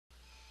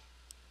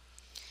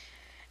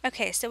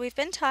Okay, so we've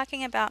been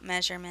talking about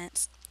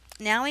measurements.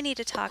 Now we need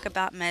to talk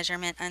about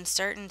measurement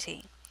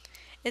uncertainty.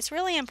 It's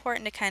really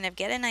important to kind of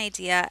get an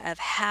idea of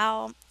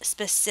how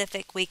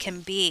specific we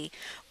can be,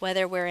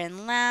 whether we're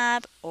in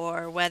lab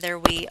or whether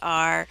we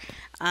are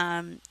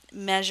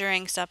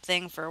measuring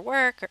something for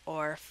work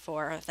or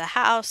for the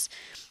house.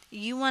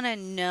 You want to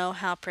know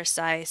how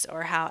precise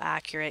or how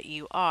accurate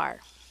you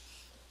are.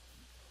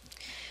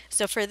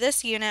 So for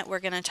this unit,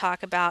 we're going to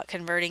talk about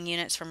converting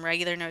units from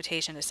regular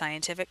notation to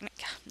scientific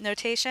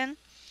notation.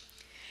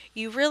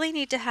 You really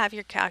need to have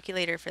your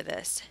calculator for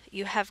this.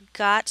 You have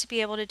got to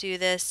be able to do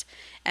this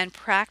and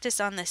practice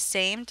on the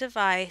same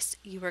device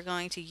you are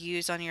going to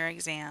use on your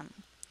exam.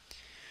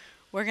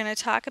 We're going to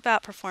talk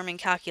about performing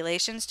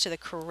calculations to the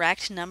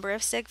correct number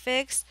of sig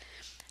figs.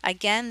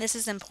 Again, this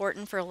is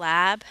important for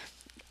lab.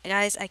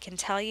 Guys, I can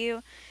tell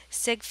you,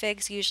 sig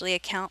figs usually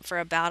account for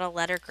about a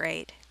letter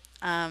grade.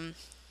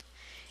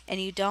 And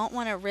you don't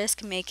want to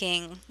risk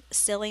making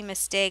silly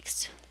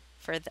mistakes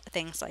for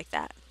things like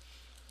that.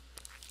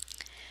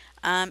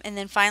 And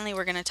then finally,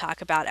 we're going to talk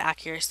about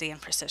accuracy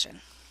and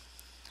precision.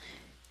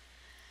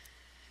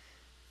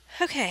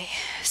 Okay,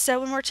 so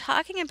when we're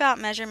talking about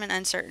measurement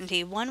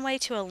uncertainty, one way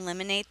to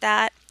eliminate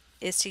that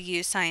is to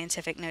use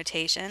scientific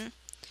notation.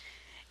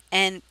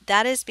 And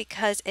that is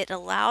because it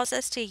allows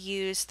us to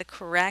use the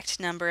correct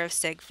number of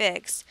sig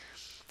figs.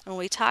 When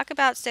we talk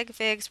about sig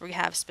figs, we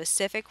have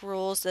specific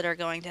rules that are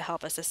going to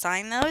help us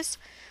assign those.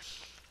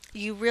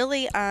 You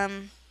really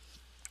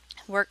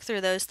work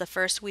through those the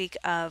first week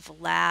of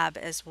lab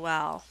as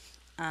well.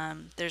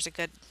 There's a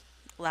good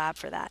lab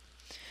for that.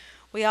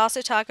 We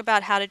also talk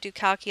about how to do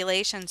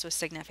calculations with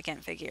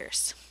significant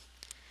figures.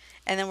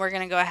 And then we're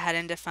going to go ahead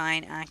and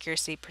define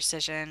accuracy,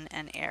 precision,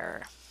 and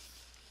error.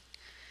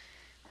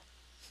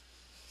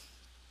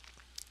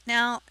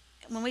 Now,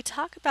 when we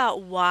talk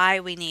about why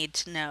we need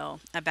to know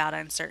about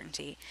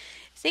uncertainty,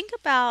 think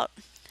about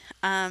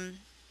how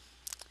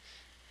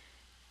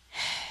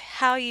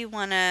you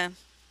want to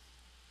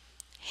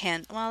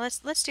well,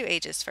 let's do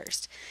ages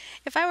first.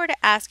 If I were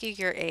to ask you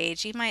your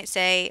age, you might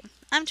say,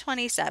 I'm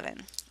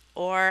 27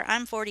 or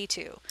I'm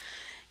 42.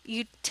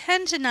 You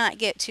tend to not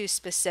get too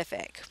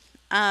specific.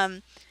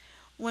 When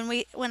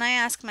I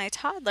ask my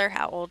toddler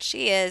how old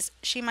she is,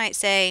 she might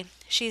say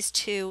she's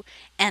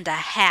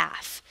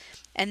 2.5.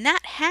 And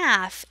that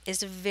half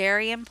is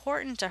very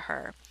important to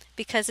her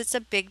because it's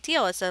a big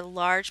deal. It's a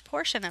large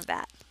portion of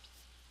that.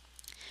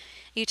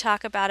 You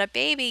talk about a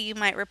baby, you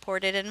might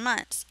report it in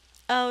months.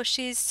 Oh,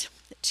 she's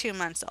 2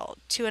 months old,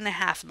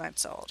 2.5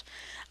 months old.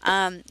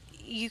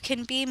 You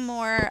can be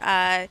more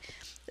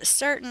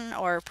certain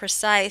or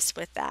precise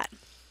with that.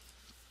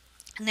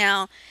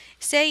 Now,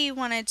 say your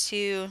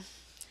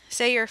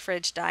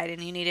fridge died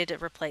and you needed a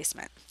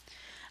replacement.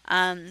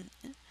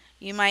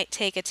 You might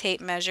take a tape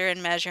measure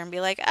and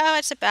be like, oh,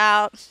 it's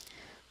about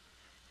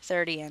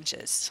 30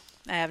 inches.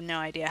 I have no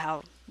idea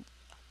how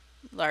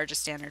large a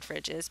standard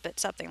fridge is, but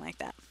something like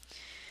that.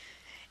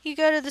 You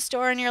go to the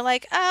store and you're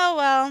like, oh,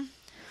 well,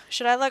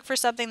 should I look for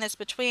something that's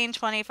between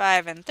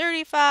 25 and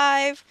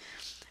 35?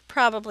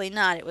 Probably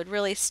not. It would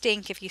really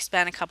stink if you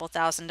spent a couple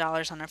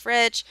 $1,000s on a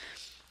fridge,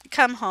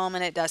 come home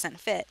and it doesn't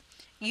fit.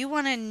 You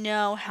want to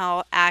know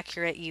how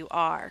accurate you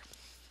are.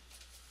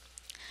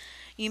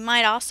 You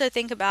might also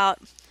think about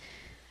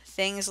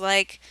things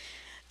like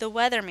the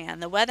weatherman.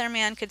 The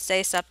weatherman could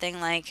say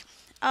something like,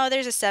 oh,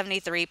 there's a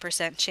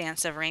 73%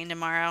 chance of rain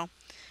tomorrow,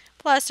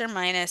 plus or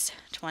minus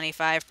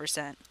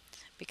 25%,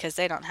 because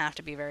they don't have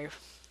to be very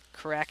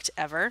correct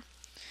ever.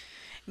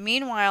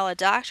 Meanwhile, a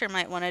doctor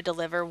might want to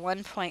deliver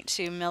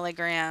 1.2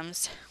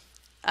 milligrams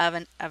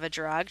of a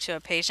drug to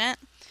a patient,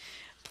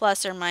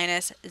 plus or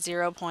minus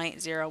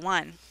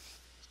 0.01.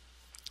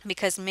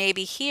 Because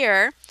maybe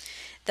here,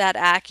 that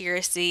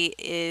accuracy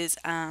is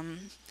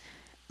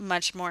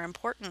much more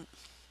important.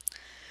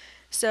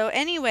 So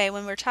anyway,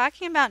 when we're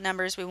talking about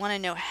numbers, we want to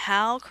know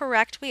how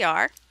correct we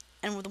are.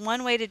 And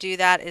one way to do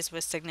that is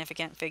with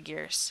significant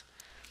figures.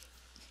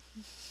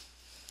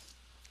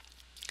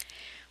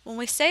 When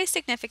we say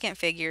significant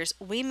figures,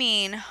 we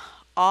mean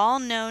all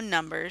known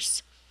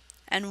numbers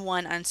and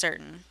one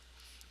uncertain.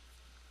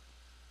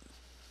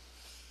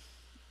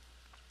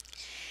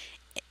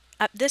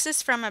 This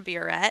is from a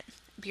burette.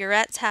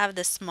 Burettes have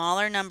the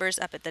smaller numbers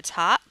up at the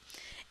top,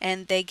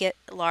 and they get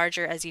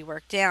larger as you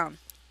work down.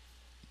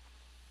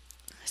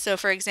 So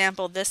for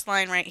example, this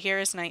line right here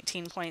is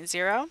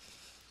 19.0.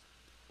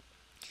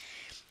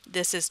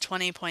 This is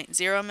 20.0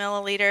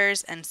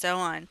 milliliters, and so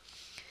on.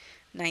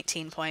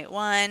 19.1,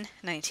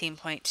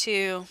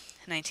 19.2,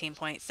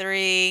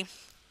 19.3.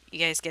 You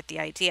guys get the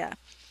idea.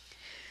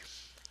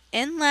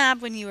 In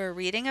lab, when you are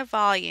reading a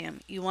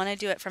volume, you want to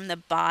do it from the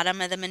bottom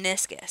of the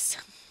meniscus,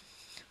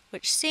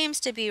 which seems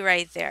to be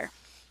right there.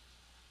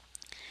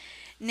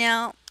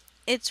 Now,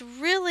 it's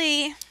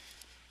really,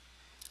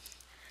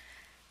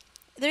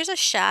 there's a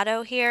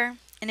shadow here,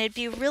 and it'd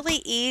be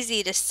really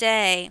easy to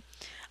say,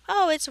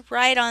 oh, it's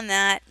right on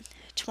that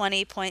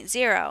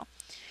 20.0.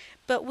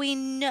 But we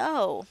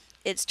know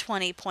it's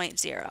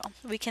 20.0.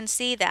 We can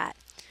see that.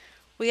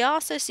 We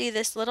also see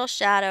this little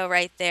shadow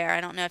right there.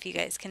 I don't know if you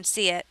guys can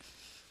see it,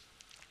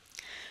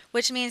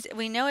 which means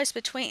we know it's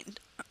between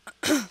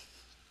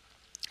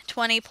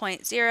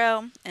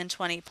 20.0 and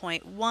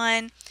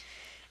 20.1.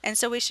 And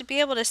so we should be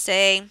able to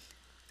say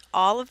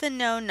all of the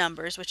known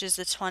numbers, which is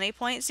the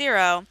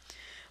 20.0,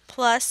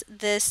 plus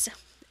this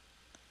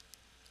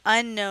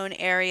unknown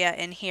area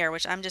in here,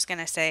 which I'm just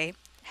going to say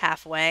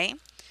halfway.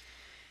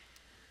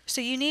 So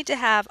you need to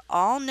have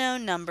all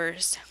known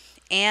numbers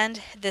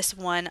and this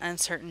one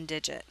uncertain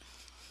digit.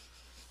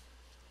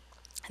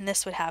 And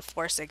this would have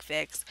 4 sig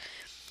figs.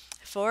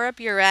 For a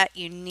burette,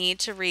 you need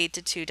to read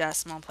to 2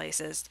 decimal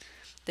places.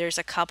 There's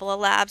a couple of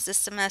labs this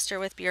semester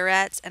with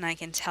burettes, and I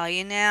can tell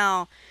you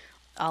now,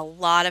 a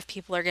lot of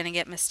people are going to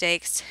get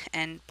mistakes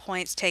and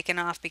points taken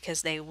off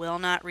because they will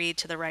not read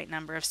to the right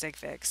number of sig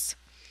figs.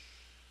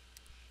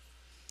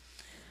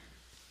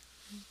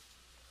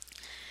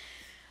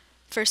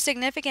 For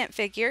significant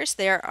figures,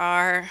 there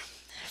are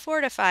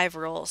 4 to 5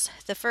 rules.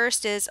 The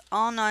first is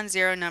all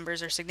non-zero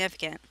numbers are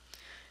significant.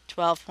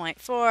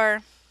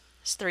 12.4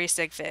 is 3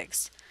 sig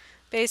figs.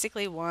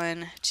 Basically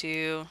 1,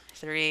 2,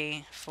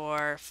 3,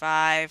 4,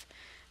 5,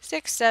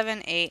 6,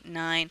 7, 8,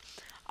 9.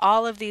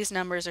 All of these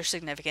numbers are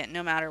significant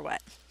no matter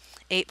what.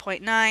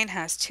 8.9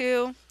 has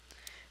 2,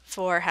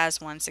 4 has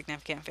 1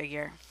 significant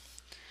figure.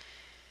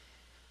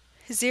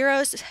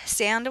 Zeros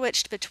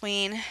sandwiched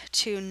between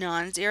 2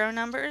 non-zero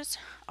numbers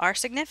are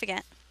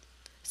significant.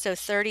 So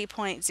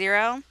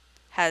 30.0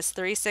 has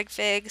 3 sig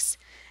figs,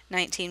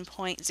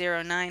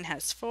 19.09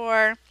 has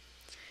 4.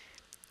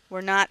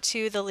 We're not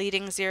to the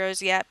leading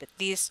zeros yet, but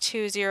these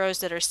 2 zeros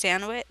that are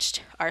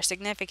sandwiched are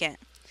significant.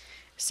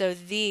 So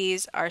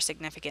these are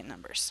significant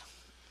numbers.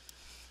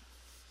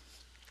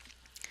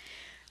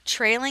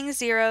 Trailing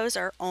zeros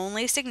are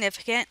only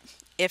significant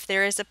if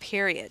there is a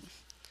period.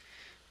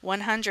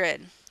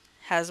 100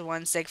 has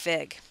 1 sig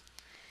fig.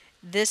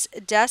 This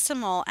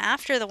decimal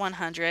after the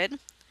 100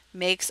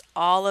 makes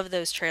all of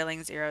those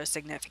trailing zeros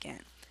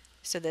significant.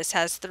 So this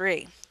has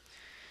 3.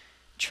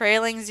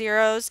 Trailing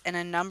zeros and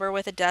a number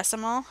with a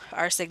decimal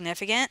are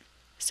significant,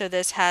 so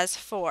this has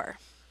 4.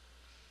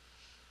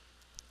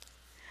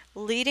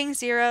 Leading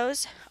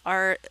zeros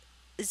are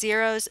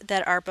zeros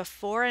that are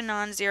before a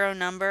non-zero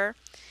number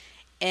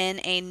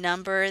in a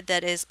number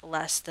that is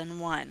less than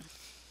 1.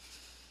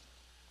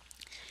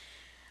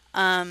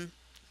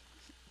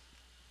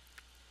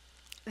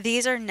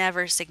 These are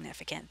never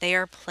significant. They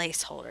are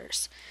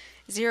placeholders.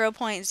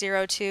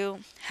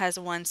 0.02 has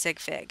 1 sig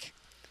fig.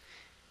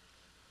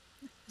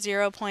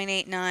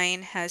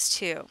 0.89 has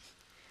 2.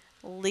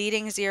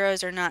 Leading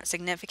zeros are not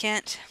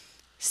significant.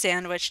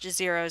 Sandwiched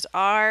zeros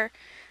are.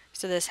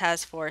 So this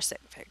has 4 sig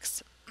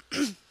figs.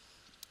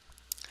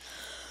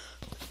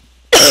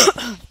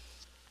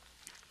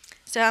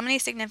 So how many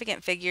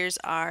significant figures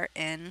are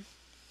in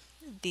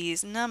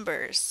these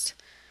numbers?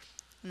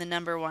 The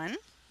number 1,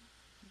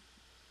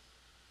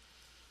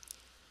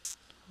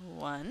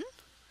 1,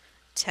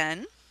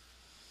 10,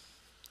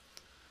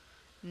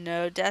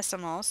 no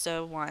decimal,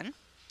 so 1,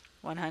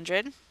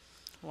 100,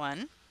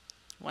 1,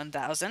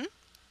 1000,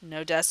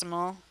 no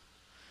decimal,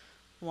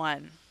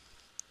 1.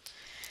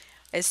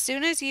 As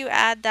soon as you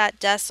add that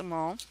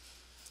decimal,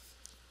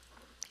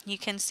 you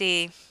can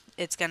see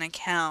it's going to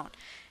count.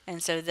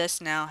 And so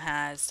this now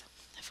has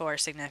 4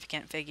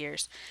 significant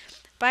figures.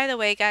 By the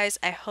way, guys,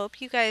 I hope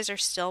you guys are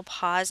still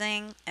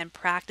pausing and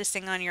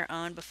practicing on your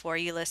own before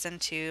you listen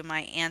to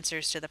my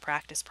answers to the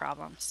practice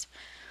problems.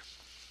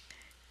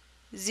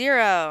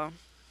 0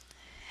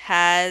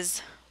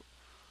 has,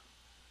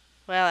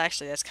 well,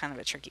 actually, that's kind of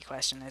a tricky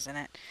question, isn't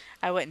it?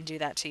 I wouldn't do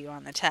that to you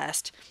on the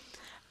test.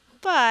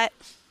 But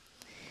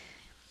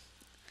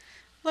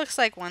looks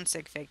like 1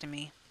 sig fig to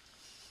me.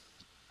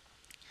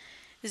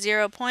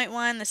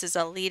 0.1, this is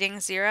a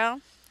leading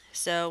zero,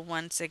 so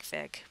 1 sig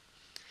fig.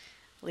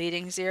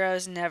 Leading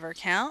zeros never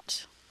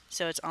count,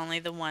 so it's only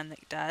the 1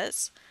 that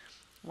does.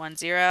 1,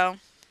 0.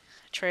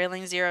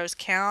 Trailing zeros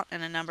count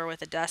and a number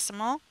with a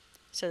decimal,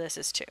 so this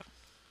is 2.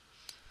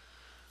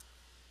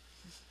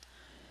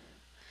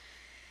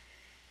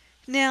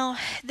 Now,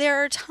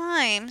 there are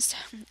times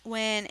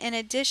when, in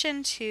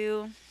addition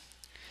to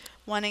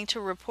wanting to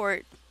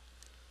report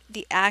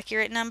the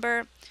accurate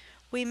number,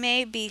 we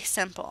may be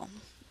simple.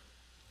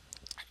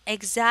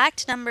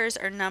 Exact numbers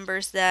are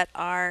numbers that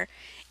are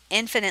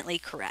infinitely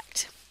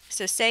correct.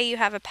 So say you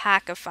have a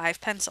pack of 5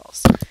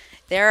 pencils.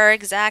 There are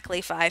exactly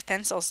 5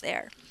 pencils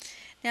there.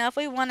 Now if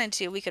we wanted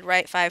to, we could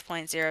write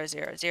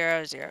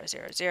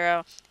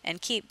 5.000000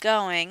 and keep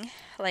going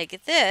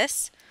like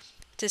this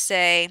to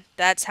say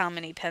that's how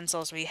many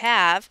pencils we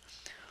have.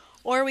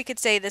 Or we could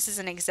say this is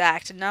an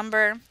exact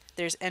number,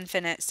 there's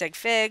infinite sig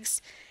figs,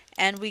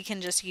 and we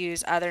can just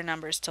use other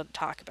numbers to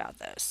talk about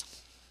those.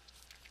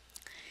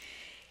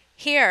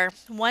 Here,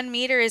 1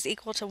 meter is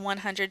equal to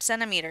 100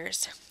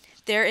 centimeters.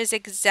 There is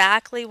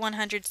exactly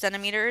 100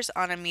 centimeters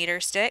on a meter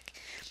stick,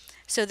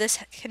 so this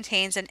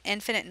contains an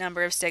infinite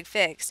number of sig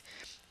figs.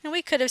 And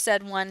we could have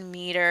said 1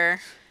 meter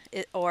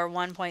or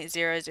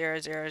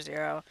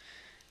 1.0000.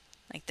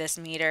 like this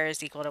meter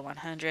is equal to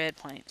 100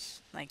 point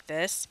like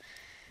this.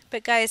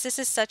 But guys, this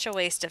is such a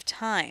waste of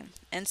time.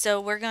 And so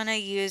we're going to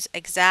use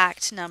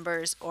exact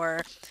numbers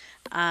or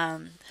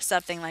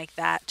something like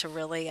that to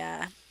really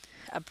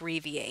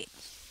abbreviate.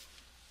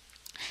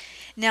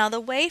 Now the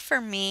way for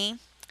me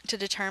to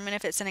determine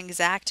if it's an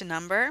exact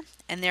number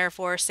and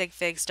therefore sig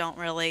figs don't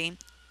really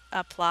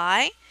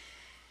apply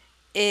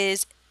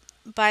is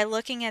by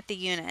looking at the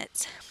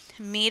units.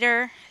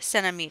 Meter,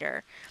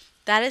 centimeter.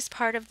 That is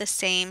part of the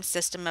same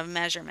system of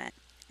measurement,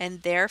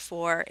 and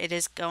therefore it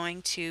is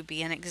going to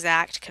be an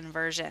exact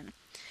conversion.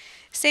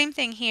 Same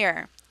thing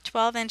here,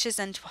 12 inches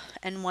and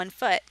 1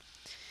 foot.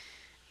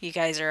 You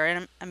guys are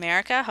in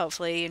America,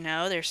 hopefully you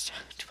know there's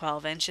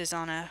 12 inches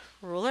on a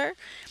ruler.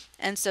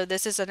 And so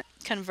this is a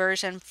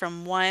conversion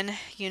from one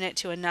unit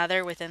to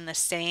another within the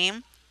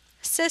same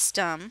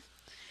system,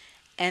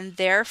 and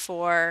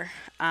therefore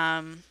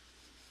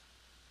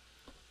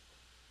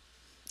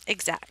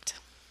exact.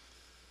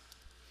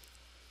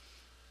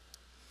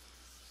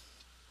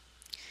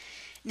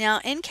 Now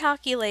in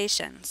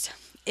calculations,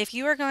 if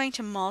you are going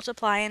to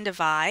multiply and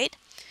divide,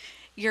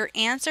 your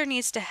answer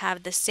needs to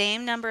have the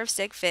same number of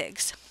sig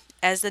figs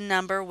as the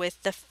number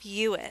with the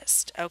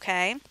fewest,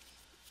 okay?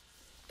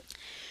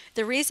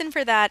 The reason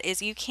for that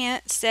is you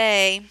can't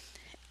say,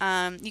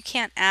 you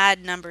can't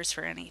add numbers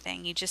for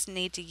anything. You just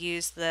need to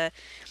use the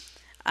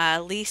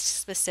least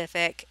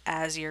specific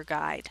as your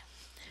guide.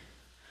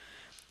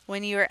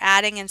 When you are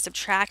adding and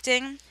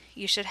subtracting,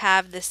 you should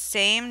have the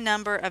same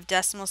number of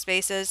decimal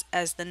spaces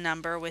as the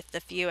number with the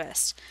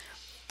fewest.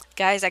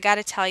 Guys, I got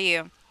to tell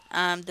you,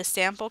 the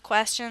sample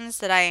questions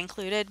that I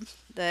included,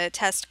 the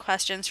test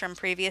questions from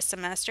previous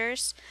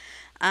semesters,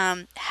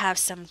 have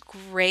some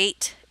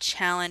great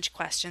challenge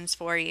questions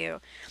for you.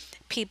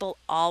 People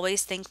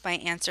always think my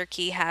answer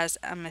key has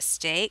a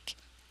mistake.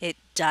 It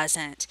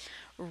doesn't.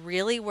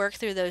 Really work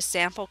through those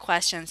sample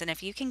questions, and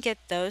if you can get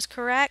those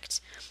correct,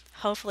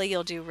 hopefully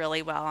you'll do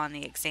really well on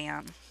the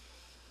exam.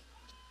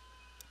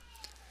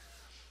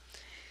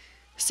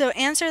 So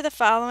answer the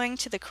following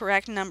to the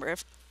correct number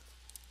of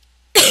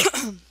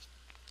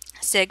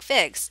sig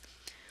figs.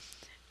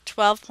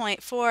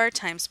 12.4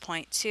 times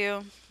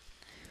 0.2.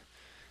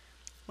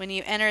 When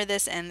you enter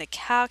this in the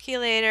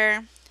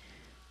calculator,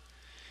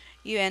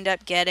 you end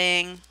up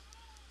getting,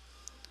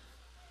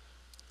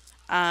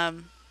 all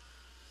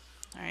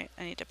right,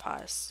 I need to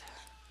pause.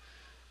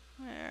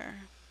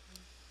 Where?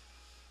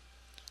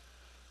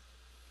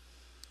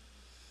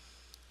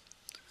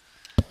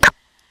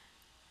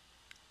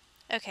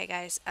 Okay,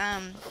 guys,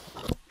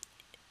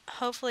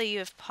 hopefully you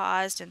have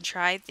paused and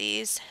tried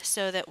these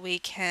so that we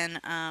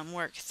can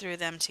work through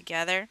them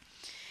together.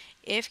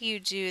 If you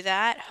do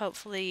that,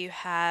 hopefully you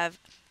have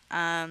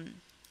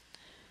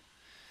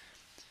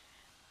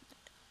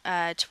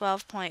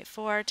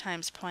 12.4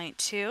 times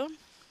 0.2.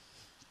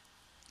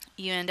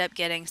 You end up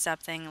getting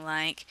something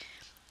like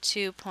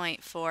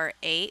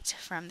 2.48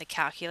 from the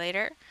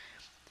calculator.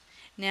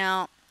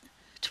 Now,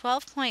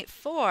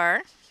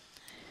 12.4,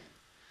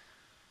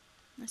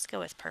 let's go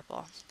with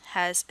purple,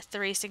 has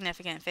 3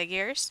 significant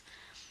figures.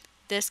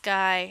 This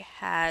guy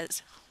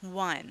has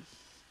 1.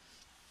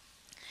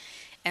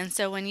 And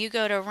so when you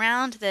go to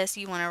round this,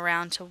 you want to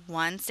round to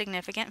 1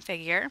 significant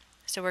figure.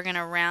 So we're going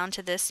to round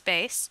to this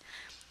space.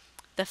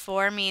 The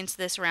 4 means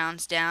this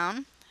rounds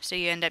down, so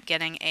you end up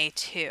getting a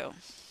 2.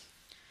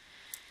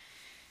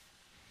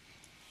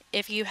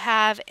 If you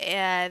have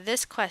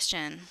this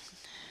question,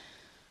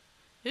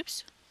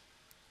 oops,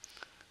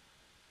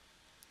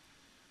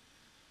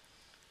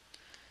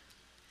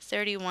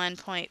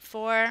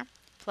 31.4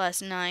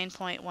 plus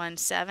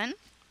 9.17.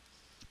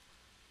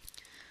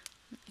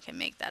 I can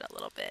make that a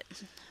little bit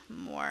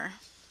more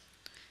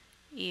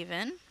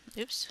even.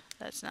 Oops,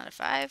 that's not a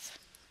 5.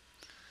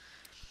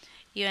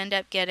 You end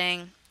up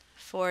getting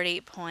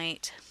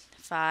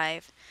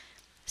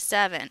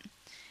 40.57.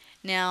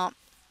 Now,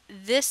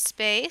 this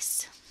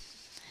space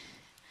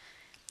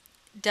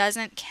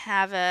doesn't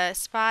have a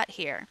spot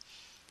here,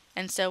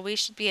 and so we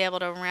should be able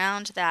to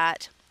round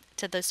that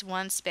to this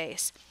one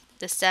space.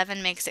 The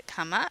 7 makes it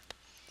come up,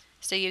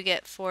 so you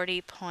get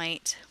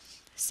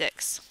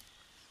 40.6.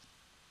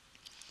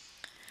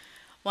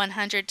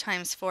 100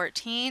 times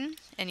 14,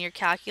 in your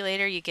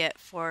calculator you get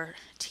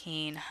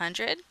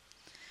 1400.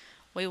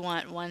 We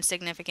want 1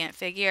 significant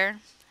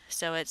figure,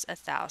 so it's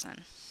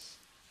 1,000.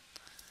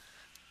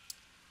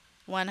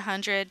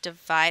 100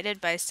 divided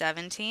by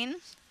 17,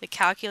 the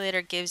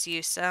calculator gives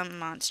you some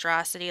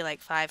monstrosity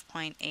like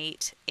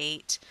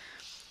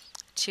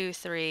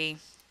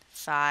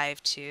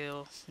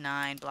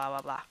 5.88235229, blah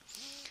blah blah.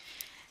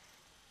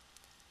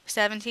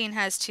 17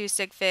 has 2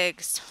 sig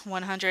figs,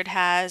 100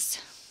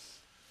 has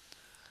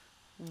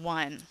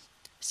 1.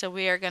 So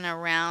we are going to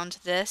round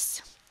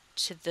this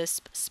to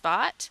this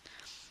spot.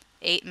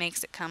 8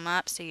 makes it come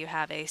up, so you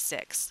have a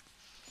 6.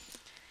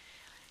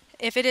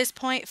 If it is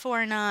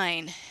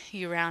 0.49,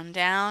 you round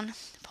down.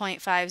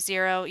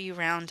 0.50, you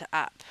round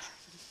up.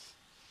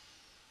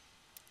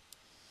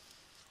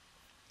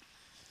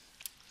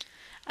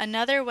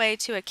 Another way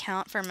to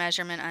account for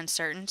measurement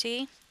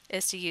uncertainty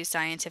is to use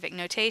scientific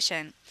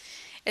notation.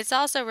 It's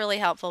also really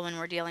helpful when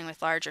we're dealing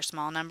with large or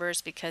small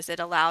numbers because it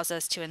allows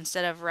us to,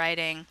 instead of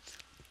writing,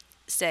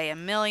 say, a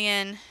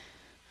million,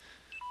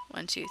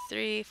 1, 2,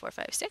 3, 4,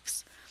 5,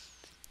 6,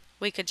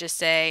 we could just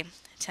say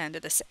 10 to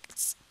the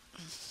 6.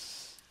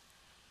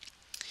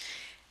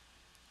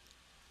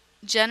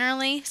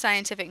 Generally,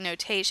 scientific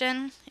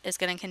notation is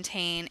going to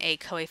contain a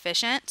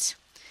coefficient.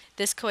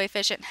 This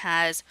coefficient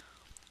has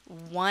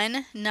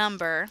one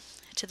number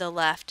to the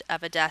left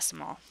of a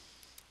decimal.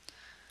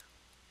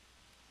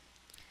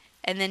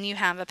 And then you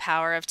have a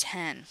power of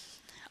 10.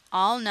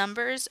 All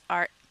numbers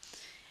are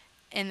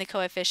in the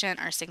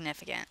coefficient are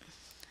significant.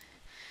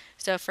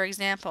 So for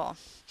example,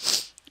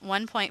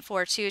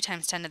 1.42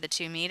 times 10 to the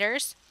 2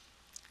 meters,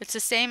 it's the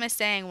same as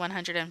saying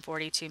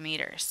 142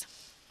 meters.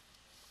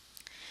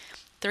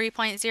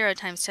 3.0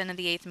 times 10 to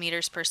the 8th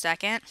meters per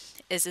second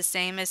is the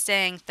same as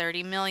saying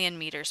 30 million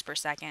meters per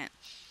second.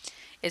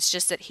 It's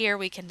just that here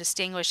we can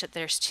distinguish that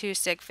there's 2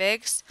 sig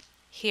figs.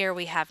 Here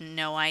we have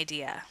no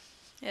idea.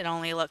 It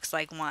only looks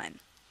like 1.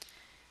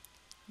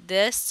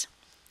 This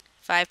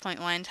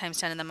 5.1 times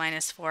 10 to the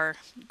minus 4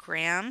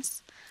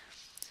 grams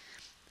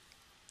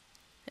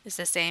is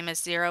the same as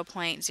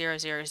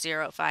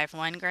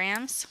 0.00051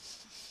 grams.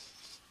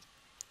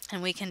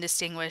 And we can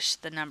distinguish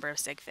the number of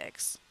sig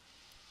figs.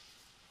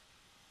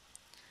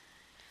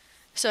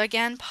 So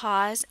again,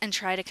 pause and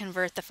try to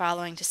convert the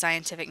following to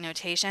scientific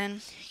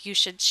notation. You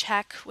should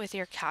check with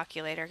your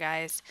calculator,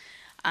 guys.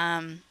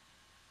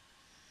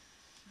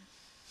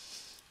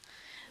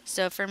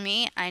 So for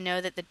me, I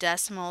know that the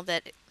decimal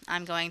that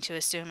I'm going to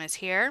assume is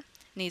here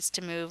needs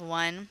to move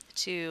 1,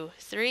 2,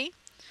 3,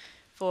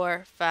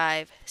 4,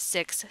 5,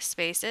 6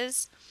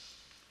 spaces.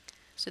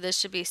 So this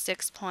should be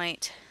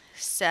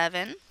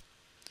 6.7.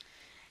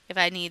 If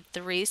I need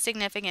 3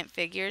 significant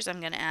figures, I'm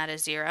going to add a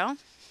 0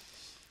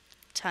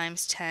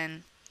 times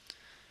 10.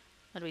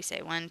 What do we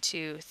say? 1,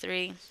 2,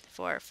 3,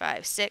 4,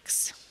 5,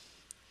 6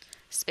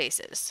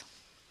 spaces.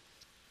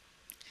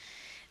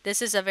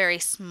 This is a very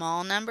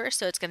small number,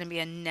 so it's going to be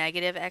a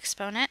negative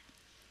exponent.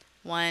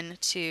 1,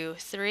 2,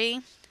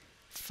 3,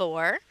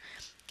 4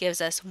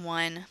 gives us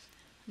one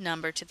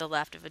number to the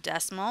left of a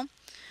decimal.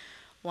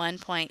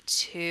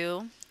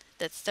 1.2,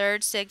 the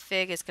third sig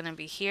fig is going to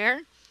be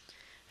here.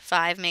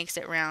 5 makes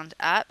it round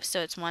up, so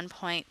it's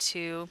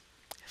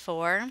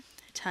 1.24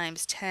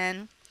 times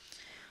 10.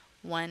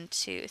 1,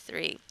 2,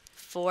 3,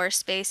 4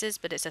 spaces,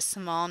 but it's a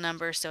small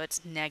number, so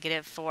it's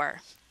negative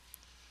 4.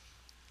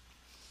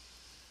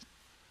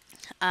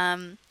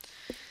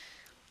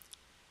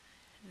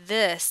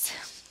 This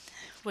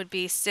would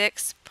be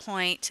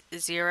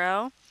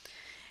 6.0.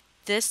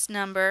 This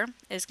number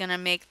is going to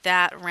make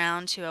that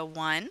round to a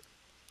 1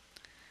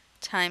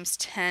 times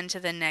 10 to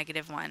the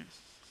negative 1.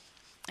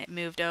 It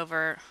moved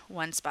over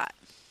one spot.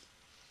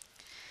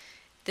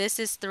 This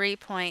is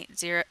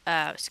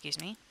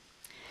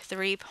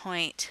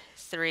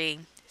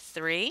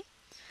 3.33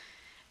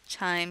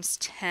 times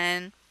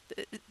 10.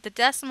 The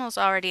decimal's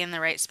already in the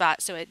right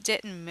spot, so it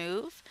didn't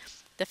move.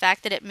 The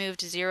fact that it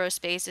moved 0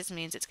 spaces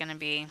means it's going to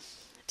be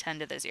 10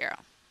 to the 0.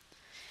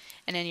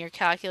 And in your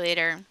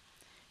calculator,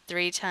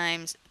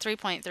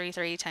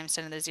 3.33 times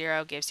 10 to the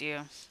 0 gives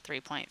you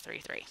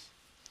 3.33.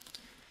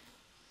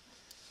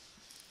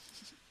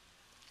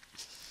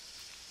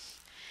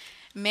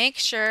 Make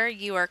sure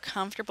you are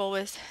comfortable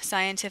with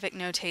scientific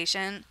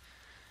notation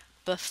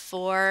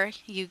before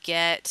you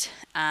get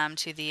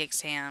to the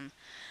exam.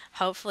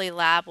 Hopefully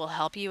lab will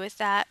help you with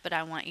that, but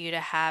I want you to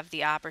have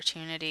the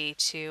opportunity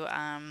to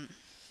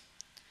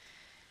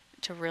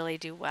really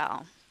do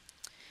well.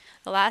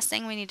 The last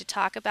thing we need to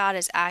talk about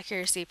is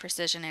accuracy,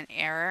 precision, and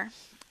error.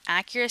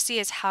 Accuracy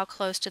is how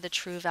close to the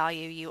true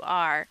value you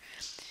are.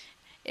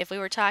 If we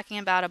were talking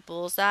about a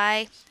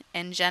bullseye,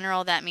 in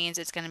general that means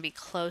it's going to be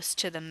close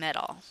to the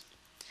middle.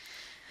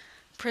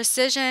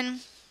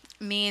 Precision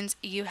means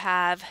you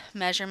have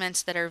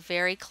measurements that are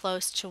very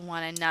close to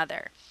one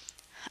another.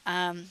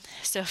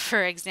 So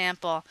for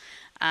example,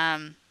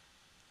 a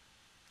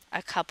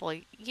couple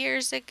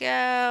years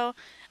ago,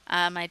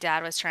 my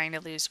dad was trying to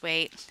lose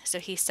weight, so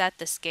he set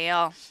the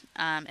scale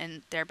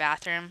in their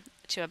bathroom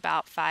to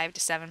about 5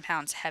 to 7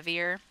 pounds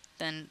heavier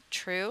than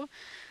true.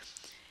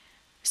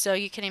 So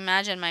you can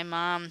imagine my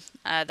mom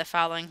the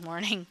following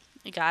morning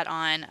got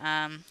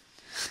on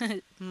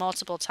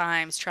multiple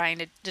times trying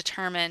to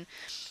determine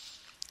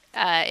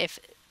if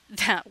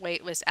that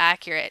weight was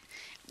accurate.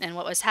 And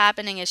what was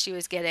happening is she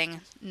was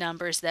getting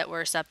numbers that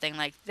were something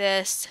like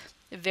this,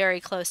 very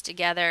close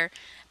together,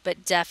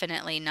 but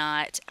definitely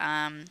not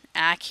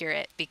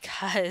accurate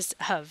because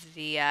of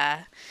the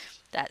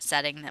that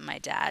setting that my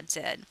dad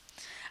did.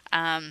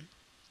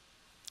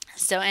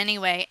 So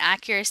anyway,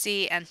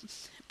 accuracy and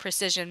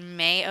precision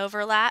may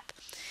overlap.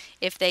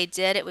 If they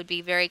did, it would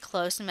be very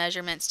close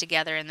measurements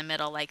together in the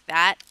middle like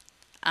that,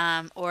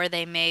 or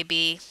they may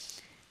be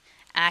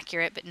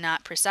accurate but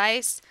not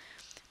precise,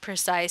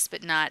 precise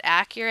but not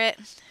accurate,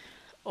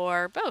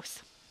 or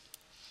both.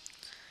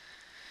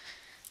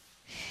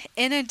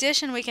 In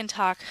addition, we can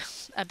talk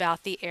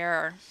about the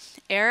error.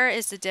 Error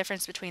is the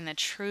difference between the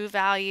true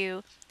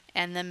value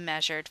and the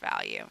measured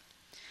value.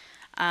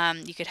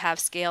 You could have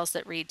scales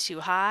that read too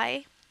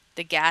high.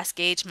 The gas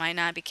gauge might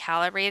not be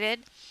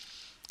calibrated.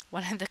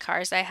 One of the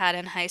cars I had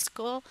in high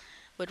school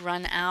would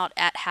run out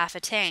at half a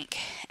tank.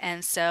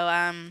 And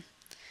so,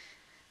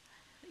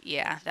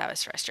 yeah, that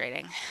was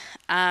frustrating.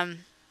 The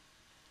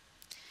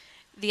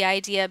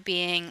idea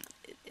being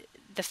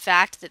the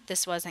fact that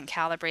this wasn't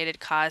calibrated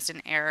caused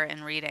an error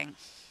in reading.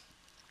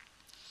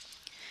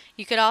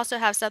 You could also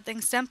have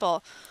something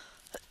simple.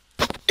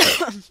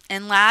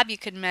 In lab, you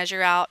could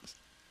measure out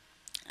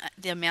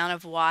the amount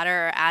of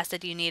water or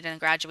acid you need in a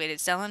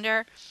graduated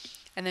cylinder,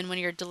 and then when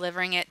you're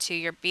delivering it to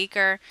your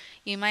beaker,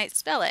 you might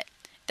spill it.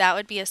 That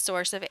would be a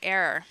source of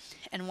error.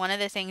 And one of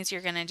the things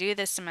you're going to do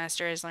this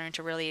semester is learn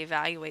to really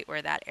evaluate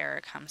where that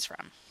error comes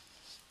from.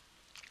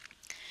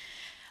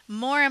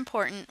 More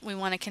important, we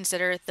want to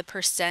consider the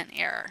percent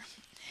error.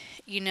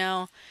 You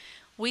know,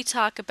 we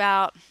talk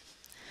about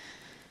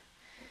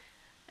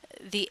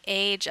the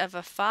age of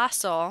a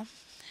fossil.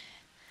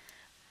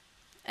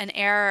 An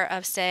error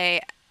of,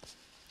 say,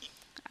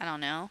 I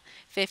don't know,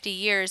 50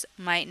 years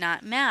might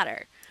not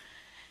matter.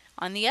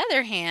 On the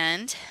other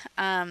hand,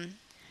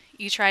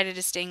 you try to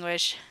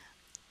distinguish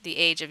the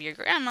age of your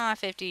grandma.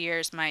 50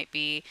 years might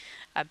be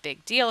a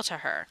big deal to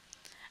her.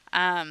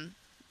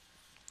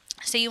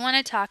 So you want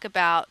to talk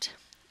about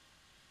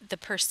the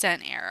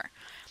percent error.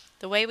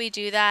 The way we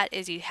do that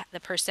is the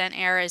percent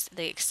error is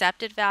the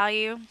accepted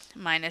value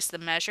minus the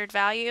measured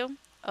value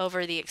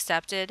over the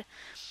accepted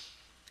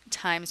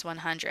times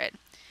 100.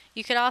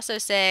 You could also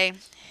say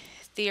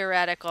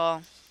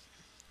theoretical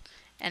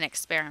and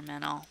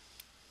experimental.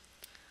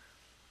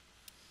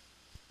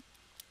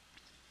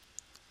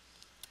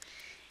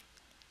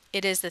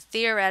 It is the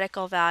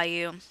theoretical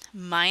value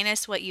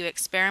minus what you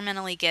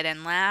experimentally get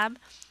in lab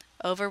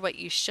over what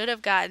you should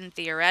have gotten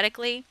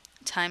theoretically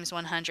times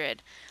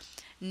 100.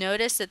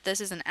 Notice that this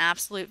is an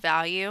absolute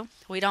value.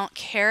 We don't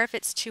care if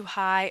it's too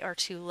high or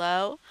too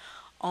low,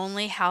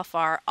 only how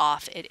far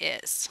off it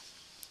is.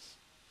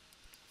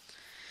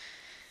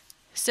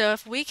 So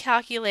if we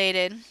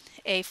calculated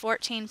a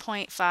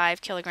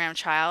 14.5 kilogram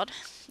child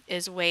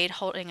is weighed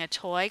holding a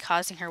toy,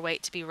 causing her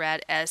weight to be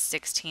read as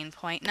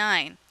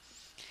 16.9.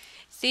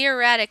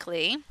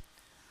 Theoretically,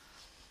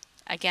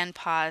 again,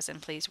 pause and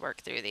please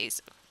work through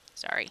these.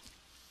 Sorry.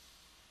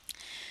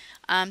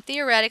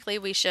 Theoretically,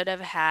 we should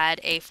have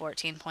had a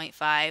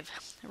 14.5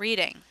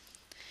 reading.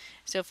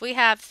 So if we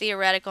have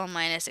theoretical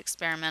minus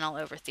experimental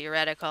over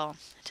theoretical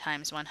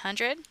times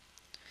 100,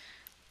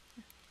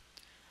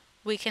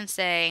 we can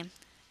say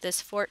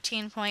this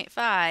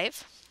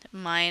 14.5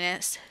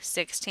 minus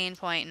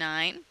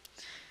 16.9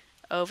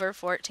 over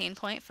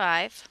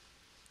 14.5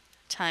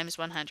 times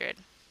 100.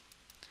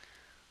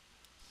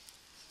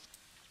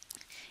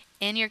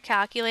 In your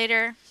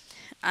calculator,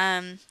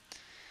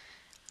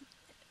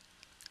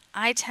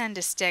 I tend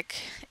to stick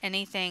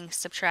anything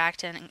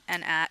subtracting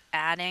and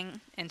adding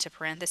into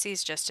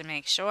parentheses just to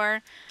make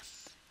sure,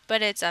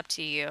 but it's up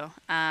to you.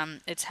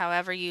 It's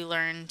however you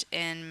learned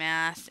in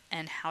math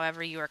and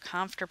however you are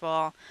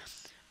comfortable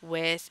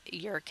with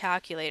your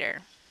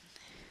calculator.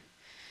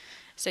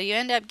 So you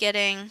end up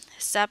getting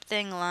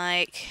something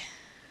like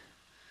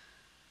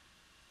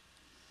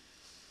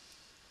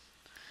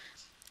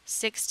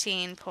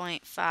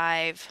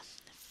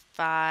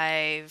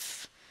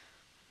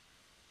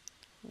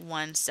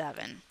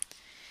 16.5517.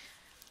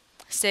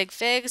 Sig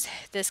figs,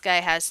 this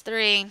guy has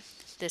 3,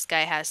 this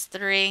guy has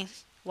 3.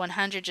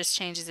 100 just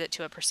changes it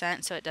to a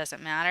percent, so it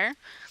doesn't matter.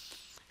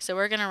 So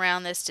we're going to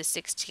round this to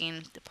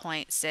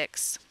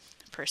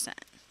 16.6%.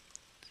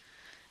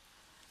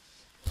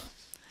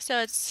 So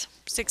it's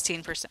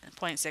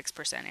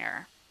 16.6%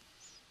 error.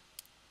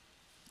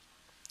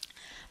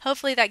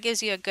 Hopefully that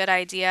gives you a good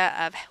idea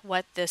of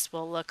what this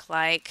will look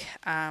like.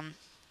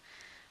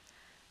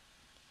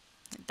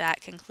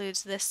 That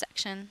concludes this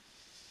section.